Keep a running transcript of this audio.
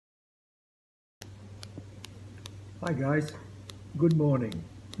Hi guys, good morning.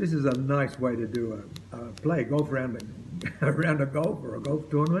 This is a nice way to do play a golf round, around a golf or a golf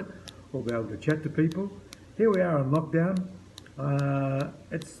tournament, or be able to chat to people. Here we are on lockdown.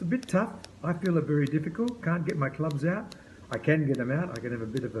 It's a bit tough. I feel it very difficult. Can't get my clubs out. I can get them out. I can have a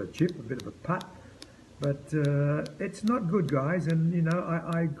bit of a chip, a bit of a putt, but it's not good, guys. And you know,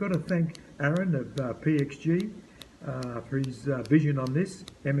 I got to thank Aaron of PXG for his vision on this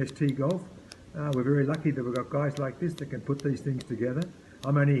MST golf. We're very lucky that we've got guys like this that can put these things together.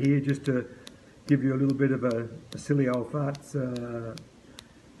 I'm only here just to give you a little bit of a silly old farts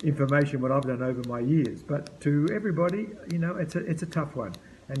information what I've done over my years. But to everybody, you know, it's a tough one.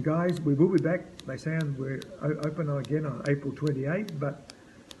 And guys, we will be back. They say we're open again on April 28th, but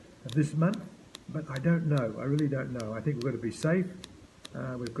of this month. But I don't know. I really don't know. I think we've got to be safe.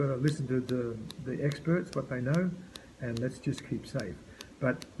 We've got to listen to the experts, what they know, and let's just keep safe.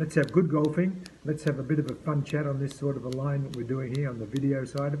 But let's have good golfing. Let's have a bit of a fun chat on this sort of a line that we're doing here on the video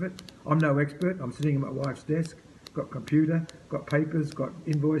side of it. I'm no expert. I'm sitting at my wife's desk, got computer, got papers, got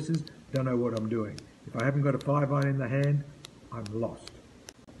invoices, don't know what I'm doing. If I haven't got a 5-iron in the hand, I'm lost.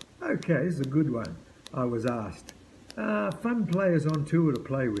 Okay, this is a good one. I was asked. Fun players on tour to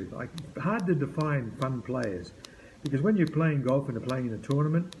play with. Hard to define fun players, because when you're playing golf and you're playing in a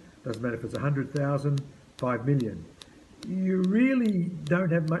tournament, doesn't matter if it's 100,000, 5 million. You really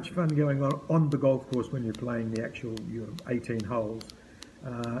don't have much fun going on the golf course when you're playing the actual 18 holes.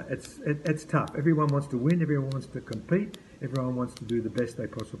 It's tough. Everyone wants to win, everyone wants to compete, everyone wants to do the best they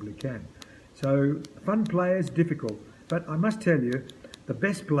possibly can. So fun players, difficult. But I must tell you, the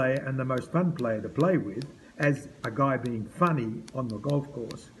best player and the most fun player to play with, as a guy being funny on the golf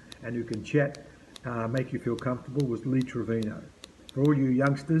course and who can chat, make you feel comfortable, was Lee Trevino. For all you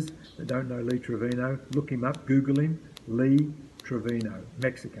youngsters that don't know Lee Trevino, look him up, Google him. Lee Trevino,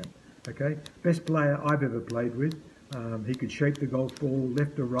 Mexican. Okay, best player I've ever played with. He could shape the golf ball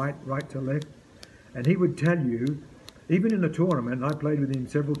left to right, right to left, and he would tell you, even in a tournament, I played with him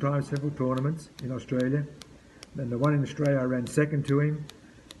several times, several tournaments in Australia, and the one in Australia I ran second to him.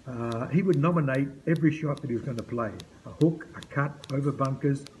 He would nominate every shot that he was going to play. A hook, a cut, over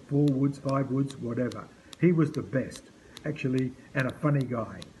bunkers, 4 woods, 5 woods, whatever. He was the best, actually, and a funny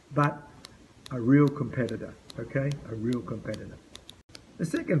guy, but a real competitor. Okay, a real competitor. The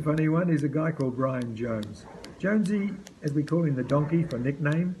second funny one is a guy called Brian Jones. Jonesy, as we call him, the donkey for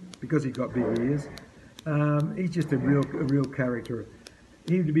nickname, because he's got big ears. He's just a real character.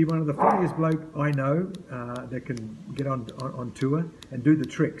 He would be one of the funniest bloke I know that can get on tour and do the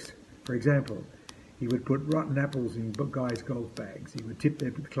tricks. For example, he would put rotten apples in guys' golf bags. He would tip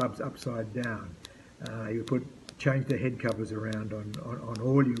their clubs upside down. He would change their head covers around on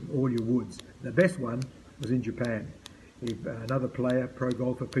all your woods. The best one was in Japan. Another player, pro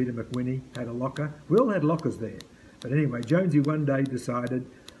golfer Peter McWhinney, had a locker. We all had lockers there. But anyway, Jonesy one day decided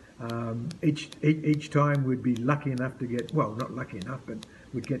each time we'd be lucky enough to get, well, not lucky enough, but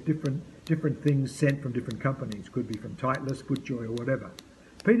we'd get different things sent from different companies. Could be from Titleist, FootJoy, or whatever.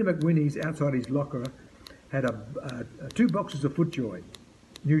 Peter McWhinney's outside his locker had 2 boxes of FootJoy,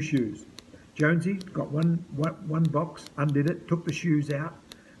 new shoes. Jonesy got one box, undid it, took the shoes out,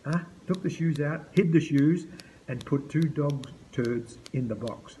 hid the shoes, and put 2 dog turds in the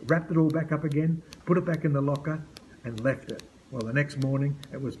box. Wrapped it all back up again, put it back in the locker, and left it. Well, the next morning,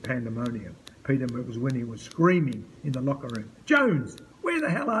 it was pandemonium. Peter McWhinney was screaming in the locker room, "Jones, where the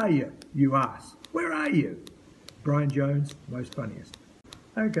hell are you, you ass? Where are you?" Brian Jones, most funniest.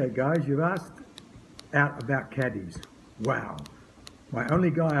 Okay, guys, you've asked out about caddies. Wow. My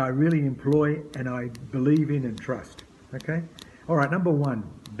only guy I really employ and I believe in and trust. Okay? All right, number one,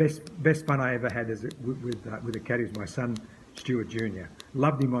 best fun I ever had is with a caddy was my son, Stewart Jr.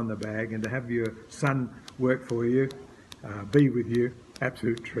 Loved him on the bag, and to have your son work for you, be with you,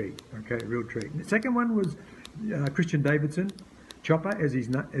 absolute treat. Okay, real treat. And the second one was Christian Davidson, Chopper, as his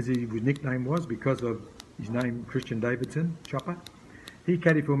nickname was because of his name, Christian Davidson, Chopper. He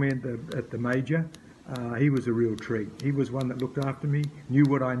caddied for me at the major. He was a real treat. He was one that looked after me, knew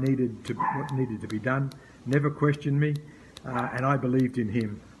what needed to be done, never questioned me, and I believed in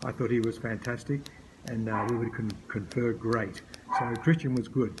him. I thought he was fantastic, and we would confer great. So Christian was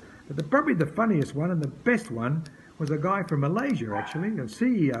good. But probably the funniest one and the best one was a guy from Malaysia, actually, a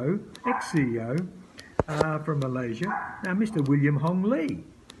CEO, ex-CEO from Malaysia. Now, Mr. William Hong Lee.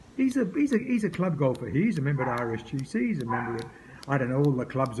 He's a club golfer. He's a member at RSGC. He's a member of, I don't know, all the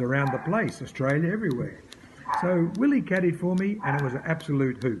clubs around the place, Australia, everywhere. So Willie caddied for me, and it was an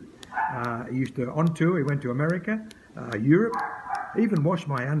absolute hoot. He used to, on tour, he went to America, Europe, even wash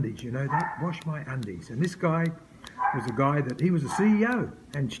my undies, you know that? Wash my undies. And this guy was a guy that, he was a CEO,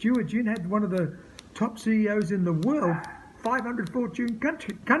 and Stewart Ginn had one of the top CEOs in the world, 500 fortune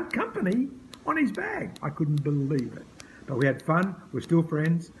company on his bag. I couldn't believe it. But we had fun. We're still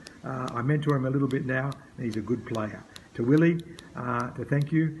friends. I mentor him a little bit now, and he's a good player. To Willie, to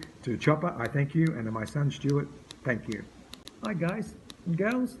thank you. To Chopper, I thank you. And to my son, Stewart, thank you. Hi, guys and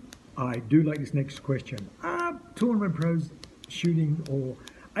gals. I do like this next question. Are tournament pros shooting or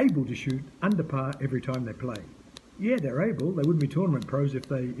able to shoot under par every time they play? Yeah, they're able. They wouldn't be tournament pros if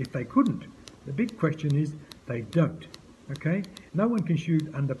they couldn't. The big question is they don't. Okay? No one can shoot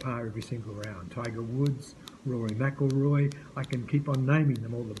under par every single round. Tiger Woods, Rory McIlroy, I can keep on naming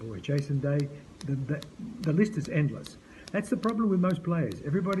them, all the boys. Jason Day, the list is endless. That's the problem with most players.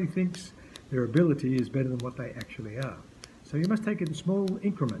 Everybody thinks their ability is better than what they actually are. So you must take it in small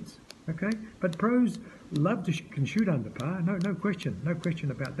increments, okay? But pros love to can shoot under par, no question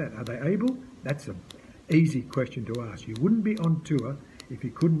about that. Are they able? That's an easy question to ask. You wouldn't be on tour if you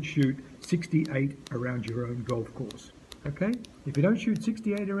couldn't shoot 68 around your own golf course. Okay? If you don't shoot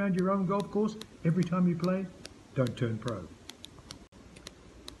 68 around your own golf course every time you play, don't turn pro.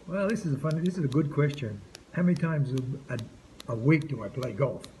 Well, this is a good question. How many times a week do I play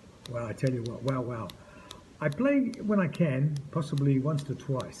golf? Well, I tell you what, wow. I play when I can, possibly once to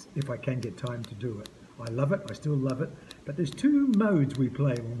twice, if I can get time to do it. I love it, I still love it, but there's two modes we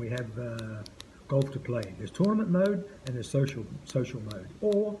play when we have golf to play. There's tournament mode and there's social mode,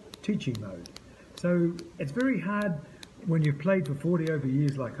 or teaching mode. So it's very hard when you've played for 40 over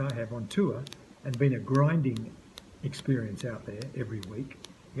years like I have on tour and been a grinding experience out there every week.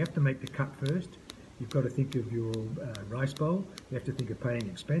 You have to make the cut first. You've got to think of your rice bowl. You have to think of paying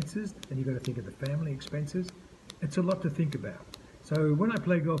expenses, and you've got to think of the family expenses. It's a lot to think about. So when I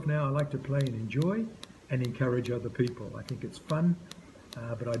play golf now, I like to play and enjoy and encourage other people. I think it's fun,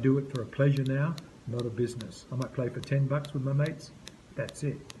 but I do it for a pleasure now, not a business. I might play for $10 with my mates. That's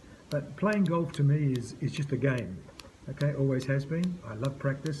it. But playing golf to me is just a game. Okay, always has been. I love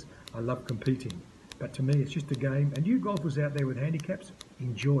practice. I love competing. But to me, it's just a game. And you golfers out there with handicaps,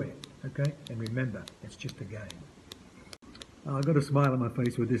 enjoy it. Okay, and remember, it's just a game. I've got a smile on my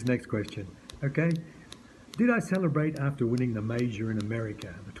face with this next question. Okay, did I celebrate after winning the major in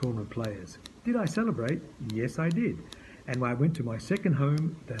America, the tournament players? Did I celebrate? Yes, I did. And I went to my second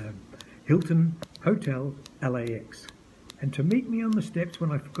home, the Hilton Hotel, LAX. And to meet me on the steps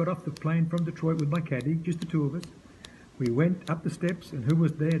when I got off the plane from Detroit with my caddy, just the two of us, we went up the steps, and who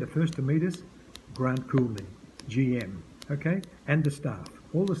was there the first to meet us? Grant Cooley, GM, okay, and the staff,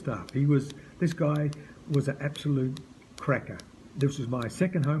 all the staff. This guy was an absolute cracker. This was my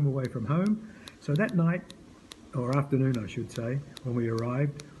second home away from home. So that night, or afternoon I should say, when we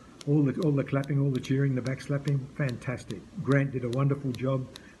arrived, all the clapping, all the cheering, the backslapping, fantastic. Grant did a wonderful job,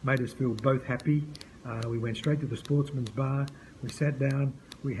 made us feel both happy. We went straight to the Sportsman's Bar. We sat down,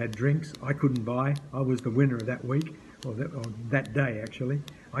 we had drinks. I couldn't buy. I was the winner of that week, or that day actually.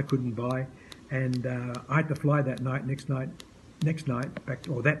 I couldn't buy. And I had to fly that night, next night back to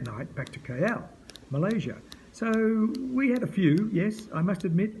KL, Malaysia. So we had a few, yes, I must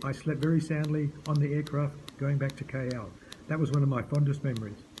admit, I slept very soundly on the aircraft going back to KL. That was one of my fondest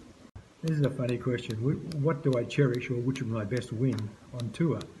memories. This is a funny question. What do I cherish, or which was my best win on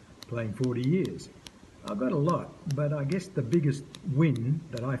tour, playing 40 years? I've got a lot, but I guess the biggest win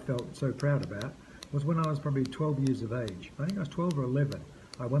that I felt so proud about was when I was probably 12 years of age. I think I was 12 or 11.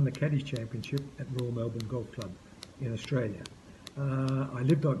 I won the Caddies Championship at Royal Melbourne Golf Club in Australia. I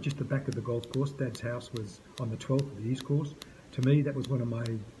lived on just the back of the golf course. Dad's house was on the 12th of the East course. To me, that was one of my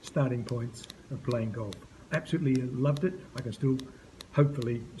starting points of playing golf. Absolutely loved it. I can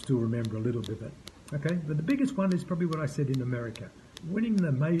hopefully still remember a little bit of it. Okay, but the biggest one is probably what I said in America. Winning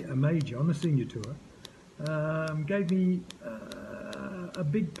a major on the senior tour gave me a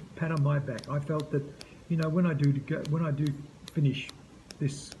big pat on my back. I felt that, when I do finish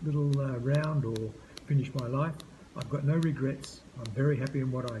this little round or finish my life, I've got no regrets. I'm very happy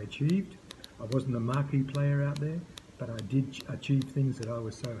in what I achieved. I wasn't a marquee player out there, but I did achieve things that I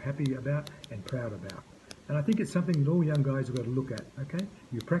was so happy about and proud about. And I think it's something that all young guys have got to look at, okay?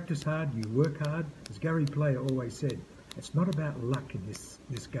 You practice hard, you work hard. As Gary Player always said, it's not about luck in this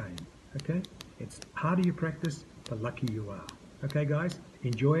game, okay? It's harder you practice, the luckier you are. Okay, guys?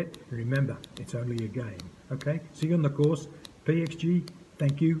 Enjoy it. And remember, it's only a game, okay? See you on the course. PXG,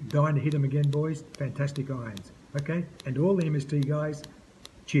 thank you. Dying to hit them again, boys. Fantastic irons. Okay, and all the MST guys,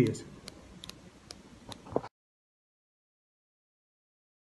 cheers.